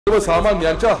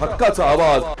सर्वसामान्यांच्या हक्काचा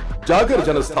आवाज जागर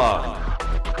जनस्थान।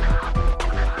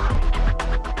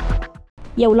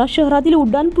 येवला शहरातील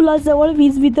उड्डाणपुलाजवळ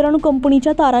वीज वितरण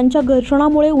कंपनीच्या तारांच्या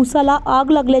घर्षणामुळे उसाला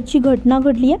आग लागल्याची घटना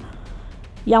घडली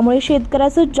आहे। यामुळे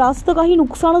शेतकऱ्याचं जास्त काही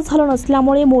नुकसान झालं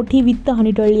नसल्यामुळे मोठी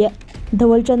वित्तहानी टळली आहे।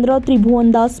 धवलचंद्र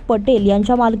त्रिभुवनदास पटेल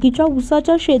यांच्या मालकीच्या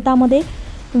उसाच्या शेतामध्ये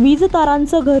वीज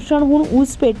तारांचं घर्षण होऊन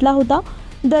ऊस पेटला होता।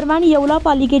 दरम्यान येवला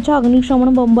पालिकेच्या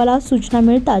अग्निशमन बंबाला सूचना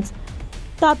मिळताच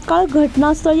तात्काळ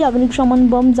घटनास्थळी अग्निशमन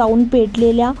बंब जाऊन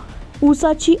पेटलेल्या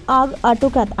ऊसाची आग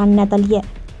आटोक्यात आणण्यात आली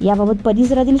आहे। याबाबत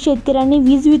परिसरातील शेतकऱ्यांनी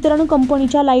वीज वितरण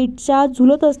कंपनीच्या लाईटच्या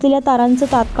झुलत असलेल्या तारांचं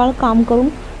तात्काळ काम करून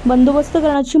बंदोबस्त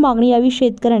करण्याची मागणी यावेळी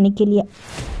शेतकऱ्यांनी केली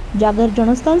आहे। जागर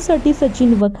जनस्थानसाठी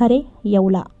सचिन वखारे,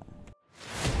 येवला।